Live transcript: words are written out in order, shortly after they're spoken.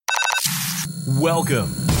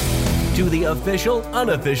Welcome to the official,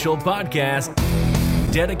 unofficial podcast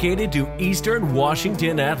dedicated to Eastern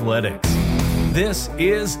Washington athletics. This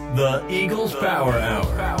is the Eagles Power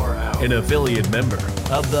Hour, an affiliate member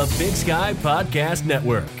of the Big Sky Podcast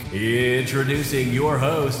Network. Introducing your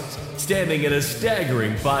hosts, standing at a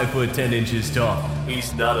staggering 5'10" tall.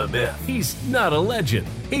 He's not a myth. He's not a legend.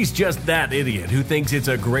 He's just that idiot who thinks it's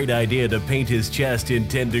a great idea to paint his chest in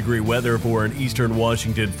 10-degree weather for an Eastern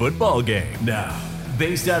Washington football game. Now,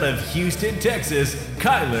 based out of Houston, Texas,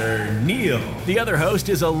 Kylor Neal. The other host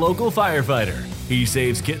is a local firefighter. He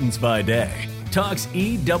saves kittens by day, talks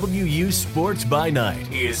EWU sports by night.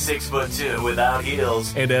 He is 6'2" without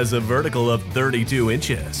heels and has a vertical of 32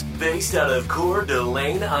 inches. Based out of Coeur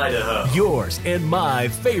d'Alene, Idaho. Yours and my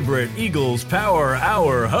favorite Eagles Power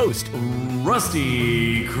Hour host,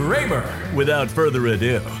 Rusty Kramer. Without further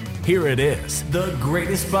ado, here it is, the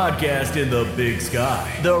greatest podcast in the Big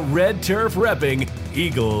Sky, the Red Turf repping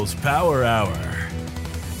Eagles Power Hour.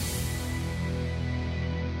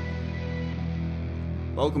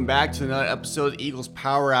 Welcome back to another episode of Eagles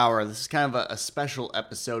Power Hour. This is kind of a special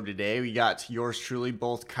episode today. We got yours truly,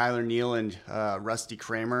 both Kylor Neal and Rusty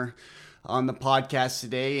Kramer on the podcast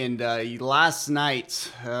today. And last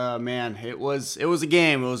night, man, it was a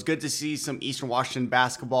game. It was good to see some Eastern Washington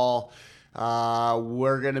basketball.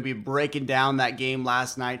 We're going to be breaking down that game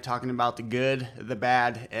last night, talking about the good, the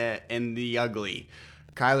bad, and the ugly.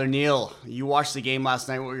 Kylor Neal, you watched the game last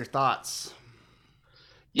night. What were your thoughts?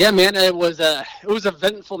 Yeah, man, it was a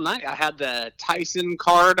eventful night. I had the Tyson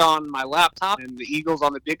card on my laptop and the Eagles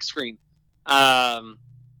on the big screen. Yeah,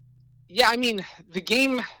 I mean, the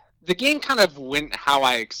game kind of went how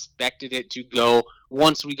I expected it to go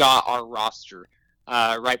once we got our roster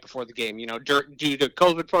right before the game. You know, due to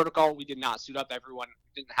COVID protocol, we did not suit up everyone.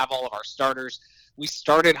 We didn't have all of our starters. We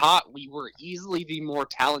started hot. We were easily the more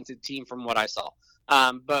talented team from what I saw.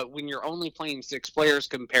 But when you're only playing 6 players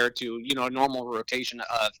compared to, you know, a normal rotation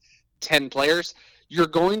of 10 players, you're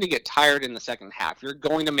going to get tired in the second half. You're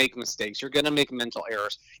going to make mistakes. You're going to make mental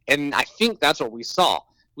errors. And I think that's what we saw.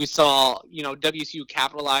 We saw, you know, WSU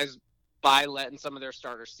capitalize by letting some of their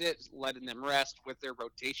starters sit, letting them rest with their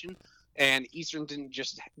rotation. And Eastern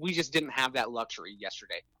we just didn't have that luxury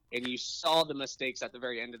yesterday. And you saw the mistakes at the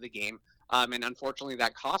very end of the game. And unfortunately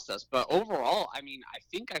that cost us. But overall, I mean, I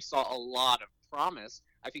think I saw a lot of promise.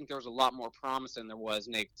 I think there was a lot more promise than there was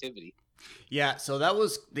negativity. Yeah, so that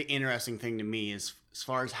was the interesting thing to me is as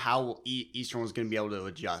far as how Eastern was going to be able to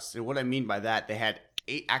adjust. And what I mean by that, they had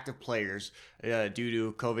 8 active players due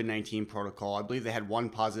to COVID-19 protocol. I believe they had 1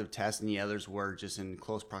 positive test, and the others were just in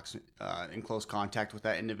close contact with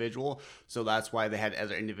that individual. So that's why they had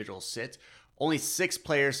other individuals sit. Only 6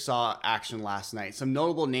 players saw action last night. Some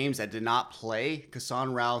notable names that did not play,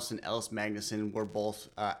 Kassan Rouse and Ellis Magnuson, were both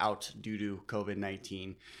out due to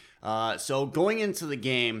COVID-19. So going into the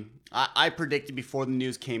game, I predicted before the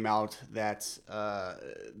news came out that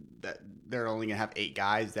they're only going to have 8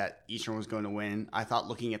 guys, that Eastern was going to win. I thought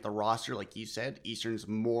looking at the roster, like you said, Eastern's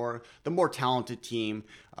the more talented team.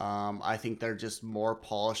 I think they're just more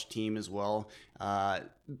polished team as well.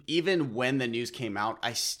 Even when the news came out,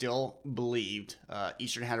 I still believed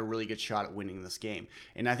Eastern had a really good shot at winning this game.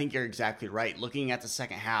 And I think you're exactly right. Looking at the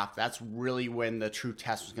second half, that's really when the true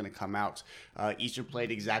test was going to come out. Eastern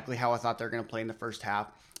played exactly how I thought they were going to play in the first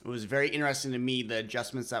half. It was very interesting to me, the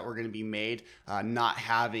adjustments that were going to be made, not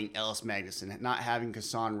having Ellis Magnuson, not having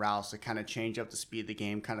Kassan Rouse to kind of change up the speed of the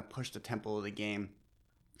game, kind of push the tempo of the game.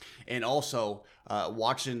 And also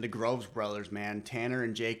watching the Groves brothers, man, Tanner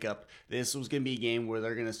and Jacob, this was going to be a game where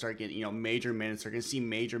they're going to start getting, you know, major minutes. They're going to see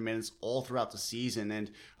major minutes all throughout the season, and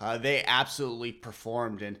they absolutely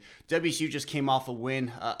performed. And WSU just came off a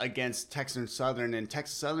win against Texas Southern, and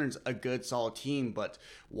Texas Southern's a good, solid team. But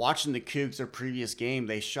watching the Cougs, their previous game,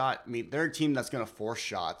 they shot. I mean, they're a team that's going to force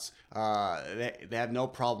shots. They have no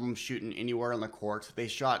problem shooting anywhere on the court. They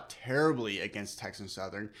shot terribly against Texas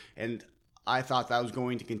Southern, and I thought that was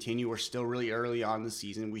going to continue. We're still really early on in the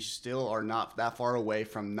season. We still are not that far away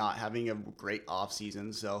from not having a great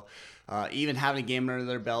offseason. So even having a game under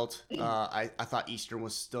their belt, I thought Eastern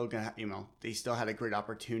was still going to, you know, they still had a great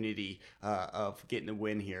opportunity of getting a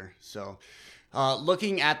win here. So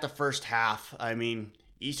looking at the first half, I mean,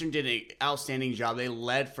 Eastern did an outstanding job. They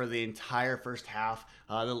led for the entire first half.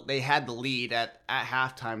 They had the lead at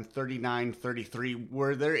halftime, 39-33.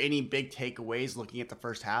 Were there any big takeaways looking at the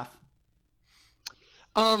first half?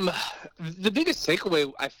 The biggest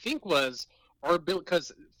takeaway, I think, was our ability,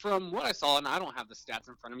 because from what I saw, and I don't have the stats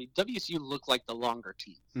in front of me, WSU looked like the longer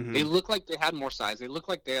team. Mm-hmm. They looked like they had more size. They looked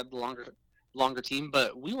like they had the longer longer team,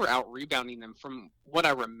 but we were out rebounding them from what I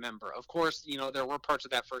remember. Of course, there were parts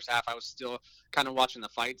of that first half I was still kind of watching the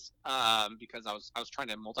fights because I was trying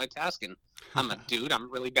to multitask, and I'm a dude.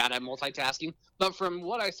 I'm really bad at multitasking. But from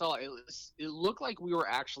what I saw, it looked like we were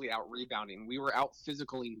actually out rebounding. We were out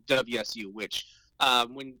physicaling WSU, which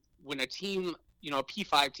when a team, a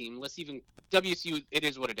P5 team, let's even WSU, it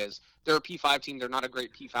is what it is. They're a P5 team. They're not a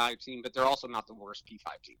great P5 team, but they're also not the worst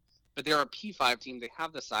P5 team. But they're a P5 team. They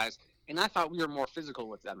have the size. And I thought we were more physical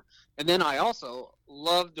with them. And then I also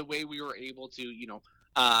loved the way we were able to,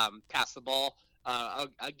 pass the ball.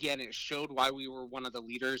 Again, it showed why we were one of the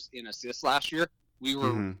leaders in assists last year. We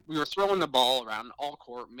were throwing the ball around all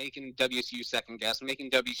court, making WSU second guess, making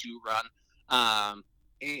WSU run.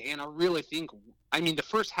 And I really think, the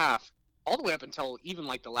first half, all the way up until even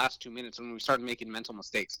like the last 2 minutes when we started making mental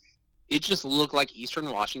mistakes, it just looked like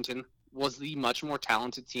Eastern Washington was the much more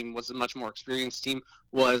talented team, was the much more experienced team,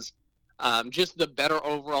 was just the better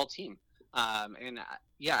overall team. I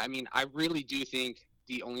really do think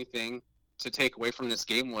the only thing to take away from this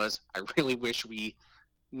game was I really wish we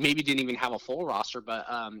maybe didn't even have a full roster, but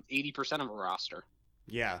 80% of a roster.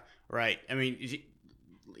 Yeah, right.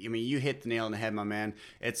 You hit the nail on the head, my man.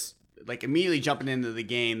 It's like immediately jumping into the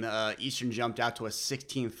game, Eastern jumped out to a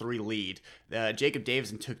 16-3 lead. Jacob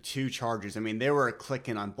Davison took 2 charges. They were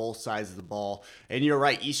clicking on both sides of the ball. And you're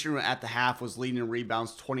right, Eastern at the half was leading in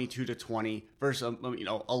rebounds 22-20 versus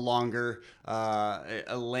a longer,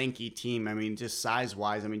 a lanky team. Just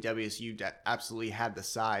size-wise, WSU absolutely had the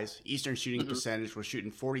size. Eastern shooting percentage was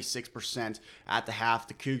shooting 46% at the half.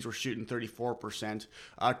 The Cougs were shooting 34%.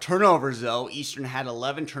 Turnovers, though, Eastern had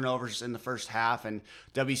 11 turnovers in the first half, and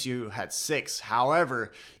WSU had 6.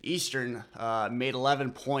 However, Eastern made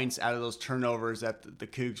 11 points out of those turnovers that the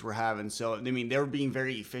Cougs were having. So, they were being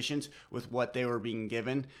very efficient with what they were being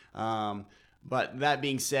given. But that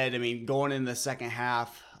being said, going in the second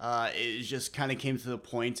half, it just kind of came to the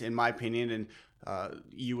point, in my opinion, and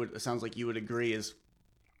it sounds like you would agree,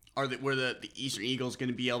 were the Eastern Eagles going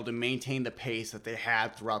to be able to maintain the pace that they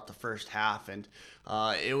had throughout the first half? And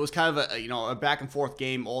it was kind of a back and forth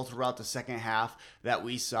game all throughout the second half that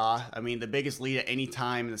we saw. The biggest lead at any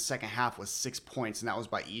time in the second half was 6 points, and that was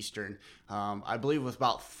by Eastern. I believe with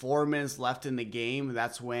about 4 minutes left in the game,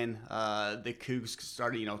 that's when the Cougs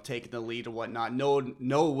started, taking the lead and whatnot.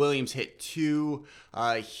 Noah Williams hit 2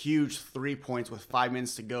 huge 3 points with 5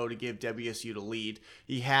 minutes to go to give WSU the lead.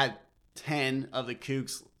 He had 10 of the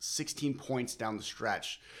Cougs 16 points down the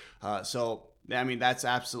stretch. That's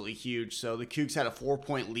absolutely huge. So the Cougs had a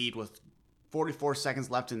 4-point lead with 44 seconds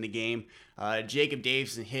left in the game. Jacob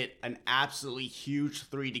Davison hit an absolutely huge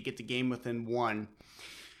 3 to get the game within 1.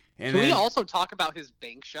 And Can we also talk about his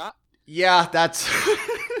bank shot? Yeah, that's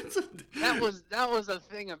that was a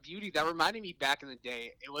thing of beauty. That reminded me back in the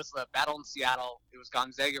day. It was the battle in Seattle. It was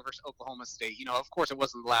Gonzaga versus Oklahoma State. Of course, it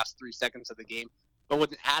wasn't the last 3 seconds of the game. But when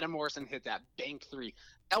Adam Morrison hit that bank 3,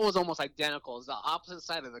 that was almost identical. It was the opposite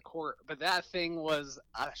side of the court. But that thing was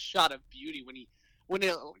a shot of beauty. When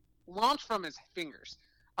it launched from his fingers,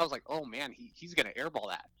 I was like, oh, man, he's going to airball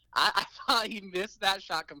that. I thought he missed that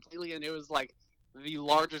shot completely, and it was like the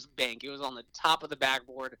largest bank. It was on the top of the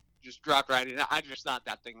backboard, just dropped right in. I just thought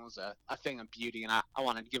that thing was a thing of beauty, and I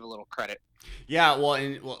wanted to give a little credit. Yeah,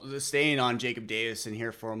 staying on Jacob Davison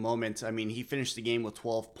here for a moment, he finished the game with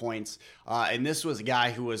 12 points, and this was a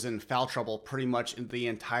guy who was in foul trouble pretty much the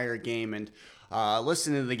entire game, and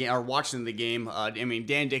listening to the game or watching the game,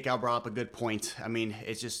 Dan Dickow brought up a good point.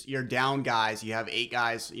 It's just you're down guys. You have 8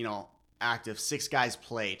 guys, active, 6 guys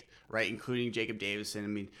played, right, including Jacob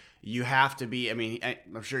Davison. You have to be.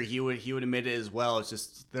 I'm sure he would admit it as well. It's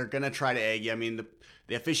just they're gonna try to egg you.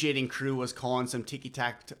 The officiating crew was calling some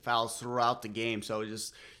ticky-tack fouls throughout the game, so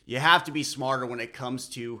you have to be smarter when it comes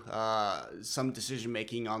to some decision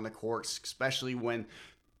making on the courts, especially when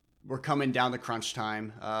we're coming down to crunch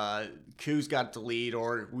time. Cougs got the lead,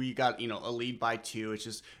 or we got a lead by 2. It's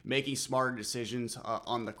just making smarter decisions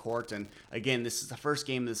on the court. And again, this is the first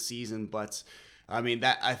game of the season, but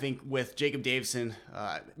I think with Jacob Davison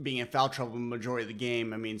being in foul trouble the majority of the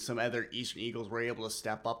game, some other Eastern Eagles were able to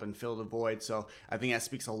step up and fill the void. So I think that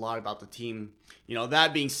speaks a lot about the team.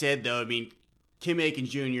 That being said, though, Kim Aiken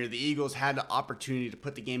Jr., the Eagles had the opportunity to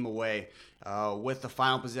put the game away with the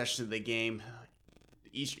final possession of the game.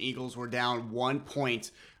 Eastern Eagles were down 1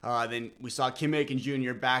 point. Then we saw Kim Aiken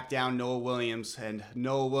Jr. back down Noah Williams, and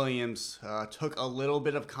Noah Williams took a little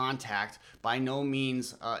bit of contact. By no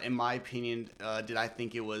means, in my opinion, did I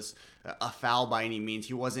think it was a foul by any means.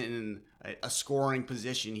 He wasn't in a scoring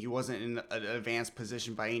position. He wasn't in an advanced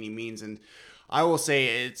position by any means. And I will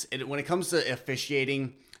say, when it comes to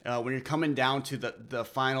officiating, when you're coming down to the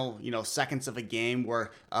final, seconds of a game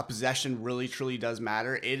where possession really truly does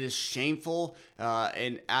matter. It is shameful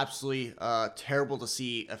and absolutely terrible to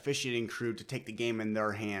see officiating crew to take the game in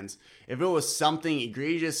their hands. If it was something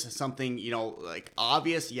egregious, something like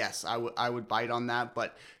obvious, yes, I would bite on that.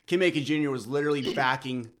 But Kim Aiken Jr. was literally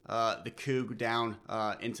backing the Coug down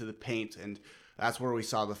into the paint, and that's where we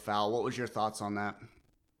saw the foul. What was your thoughts on that?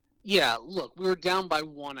 Yeah, look, we were down by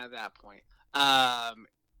 1 at that point.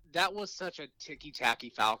 That was such a ticky-tacky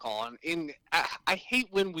foul call. And I hate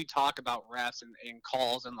when we talk about refs and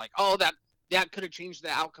calls and like, oh, that could have changed the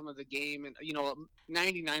outcome of the game. And,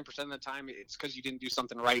 99% of the time it's because you didn't do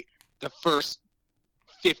something right the first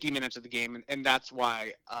 50 minutes of the game. And that's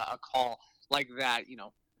why a call like that,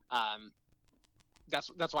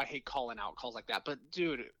 that's why I hate calling out calls like that. But,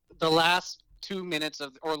 dude, the last 2 minutes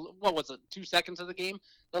or what was it, 2 seconds of the game?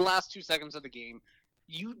 The last 2 seconds of the game,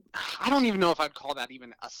 I don't even know if I'd call that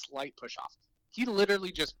even a slight push off. He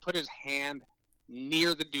literally just put his hand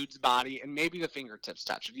near the dude's body and maybe the fingertips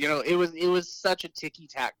touched. It was such a ticky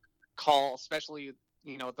tack call, especially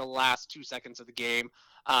the last 2 seconds of the game.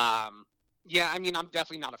 I'm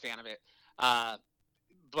definitely not a fan of it.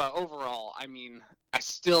 But overall, I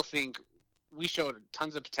still think we showed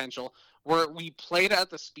tons of potential where we played at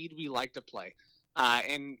the speed we like to play.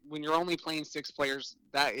 And when you're only playing 6 players,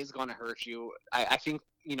 that is going to hurt you. I think,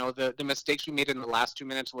 the mistakes we made in the last 2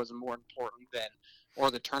 minutes was more important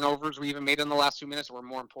or the turnovers we even made in the last 2 minutes were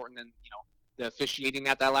more important than, the officiating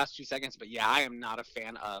at that last 2 seconds. But yeah, I am not a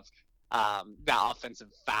fan of that offensive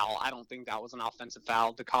foul. I don't think that was an offensive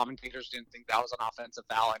foul. The commentators didn't think that was an offensive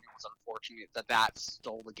foul, and it was unfortunate that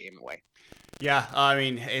stole the game away. Yeah,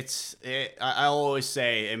 I always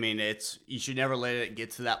say, you should never let it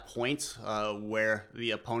get to that point where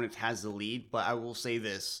the opponent has the lead. But I will say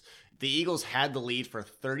this. The Eagles had the lead for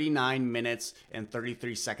 39 minutes and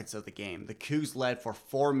 33 seconds of the game. The Cougs led for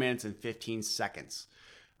 4 minutes and 15 seconds.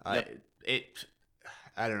 Yep.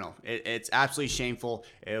 I don't know. It's absolutely shameful.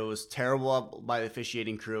 It was terrible by the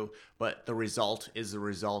officiating crew, but the result is the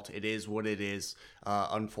result. It is what it is.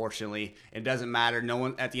 Unfortunately, it doesn't matter. No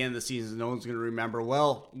one at the end of the season, no one's going to remember,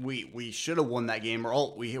 well, we should have won that game,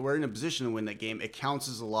 or we were in a position to win that game. It counts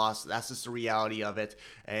as a loss. That's just the reality of it.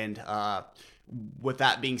 And with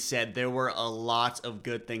that being said, there were a lot of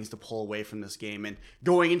good things to pull away from this game. And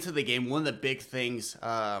going into the game, one of the big things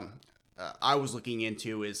I was looking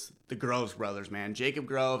into is the Groves brothers, man. Jacob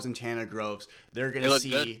Groves and Tanner Groves. They're going to see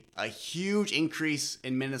good. A huge increase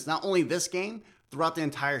in minutes, not only this game, throughout the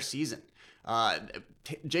entire season.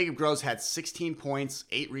 Jacob Groves had 16 points,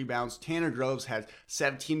 8 rebounds. Tanner Groves had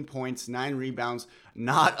 17 points, 9 rebounds.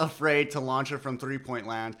 Not afraid to launch it from three-point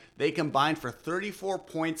land. They combined for 34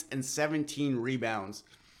 points and 17 rebounds.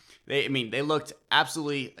 They looked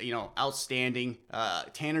absolutely, outstanding.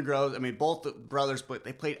 Tanner Groves, both the brothers, but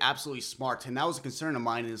they played absolutely smart. And that was a concern of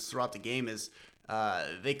mine throughout the game is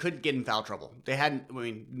they couldn't get in foul trouble. They had,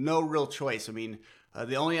 no real choice.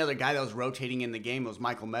 The only other guy that was rotating in the game was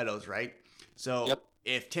Michael Meadows, right? So yep.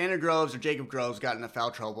 If Tanner Groves or Jacob Groves got into foul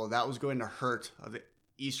trouble, that was going to hurt the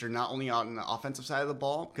Eastern, not only on the offensive side of the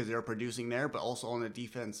ball, because they were producing there, but also on the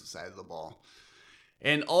defensive side of the ball.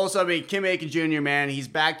 And also, Kim Aiken Jr., man, he's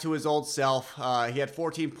back to his old self. He had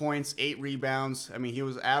 14 points, 8 rebounds. He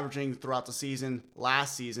was averaging throughout the season,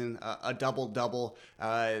 last season, a double-double.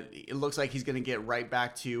 It looks like he's going to get right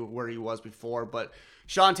back to where he was before. But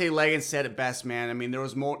Shante Leggins said it best, man. There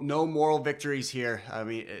was no moral victories here.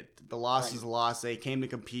 The loss is a loss. They came to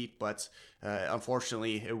compete, but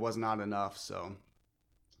unfortunately, it was not enough. So,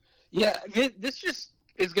 yeah, this just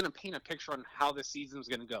is going to paint a picture on how the season is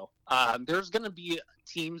going to go. There's going to be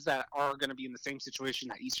teams that are going to be in the same situation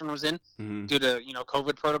that Eastern was in due to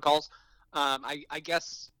COVID protocols. I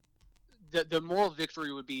guess the moral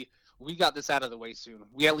victory would be we got this out of the way soon.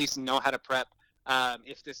 We at least know how to prep.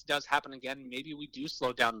 If this does happen again, maybe we do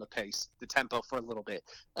slow down the pace, the tempo for a little bit,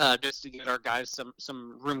 just to get our guys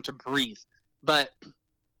some room to breathe. But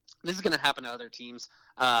this is going to happen to other teams.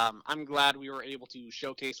 I'm glad we were able to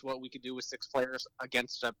showcase what we could do with 6 players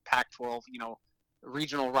against a Pac-12,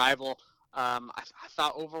 regional rival. I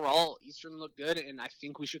thought overall Eastern looked good, and I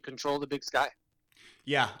think we should control the Big Sky.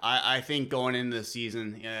 Yeah, I think going into the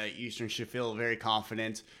season, Eastern should feel very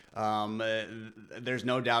confident. there's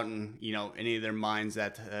no doubt in any of their minds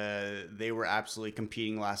that they were absolutely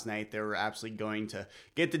competing last night. They were absolutely going to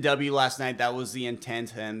get the W last night. That was the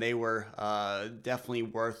intent, and they were definitely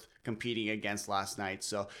worth competing against last night.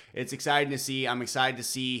 So it's exciting to see. I'm excited to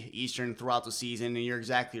see Eastern throughout the season, and you're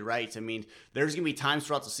exactly right. I mean, there's going to be times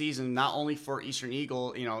throughout the season, not only for Eastern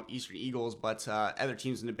Eagles, but other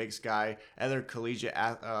teams in the Big Sky, other collegiate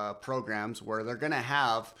programs where they're going to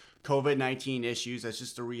have COVID-19 issues. That's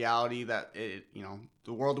just the reality that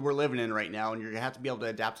the world we're living in right now, and you're gonna have to be able to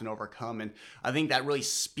adapt and overcome. And I think that really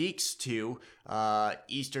speaks to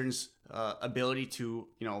Eastern's ability to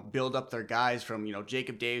build up their guys from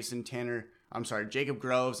Jacob Groves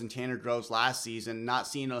and Tanner Groves last season, not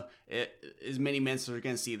seeing as many minutes as they're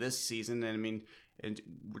going to see this season. And I mean,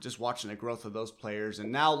 we're just watching the growth of those players.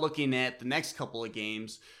 And now looking at the next couple of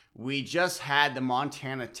games, we just had the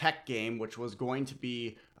Montana Tech game, which was going to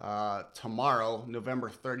be tomorrow, November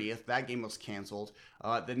 30th. That game was canceled.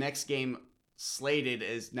 The next game slated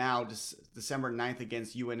is now December 9th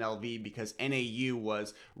against UNLV because NAU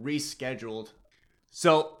was rescheduled.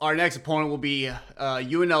 So our next opponent will be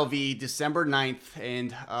UNLV December 9th,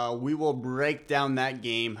 and we will break down that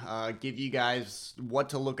game, give you guys what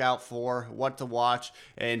to look out for, what to watch,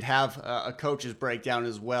 and have a coach's breakdown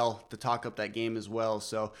as well to talk up that game as well.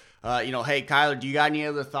 So, hey, Kylor, do you got any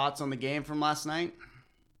other thoughts on the game from last night?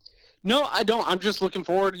 No, I don't. I'm just looking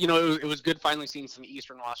forward. It was good finally seeing some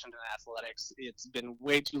Eastern Washington athletics. It's been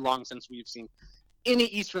way too long since we've seen any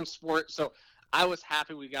Eastern sport, so I was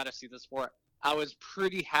happy we got to see the sport. I was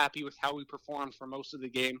pretty happy with how we performed for most of the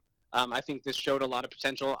game. I think this showed a lot of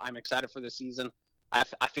potential. I'm excited for the season. I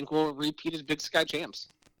think we'll repeat as Big Sky champs.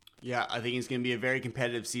 Yeah, I think it's going to be a very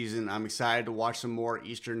competitive season. I'm excited to watch some more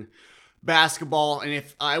Eastern basketball. And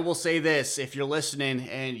if I will say this, if you're listening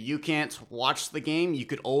and you can't watch the game, you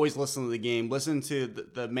could always listen to the game. Listen to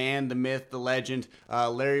the man, the myth, the legend,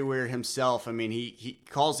 Larry Weir himself. I mean, he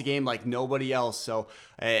calls the game like nobody else. So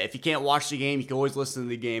if you can't watch the game, you can always listen to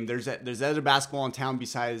the game. There's other basketball in town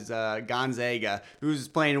besides Gonzaga, who's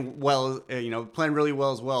playing well, playing really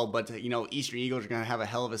well as well. But Eastern Eagles are going to have a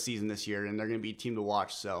hell of a season this year, and they're going to be a team to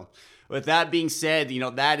watch. So with that being said,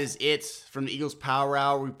 that is it from the Eagles Power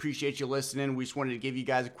Hour. We appreciate you listening. We just wanted to give you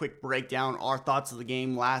guys a quick breakdown, our thoughts of the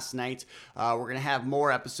game last night. We're going to have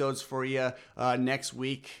more episodes for you next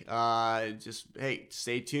week. Hey,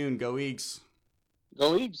 stay tuned. Go Eags.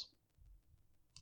 Go Eags.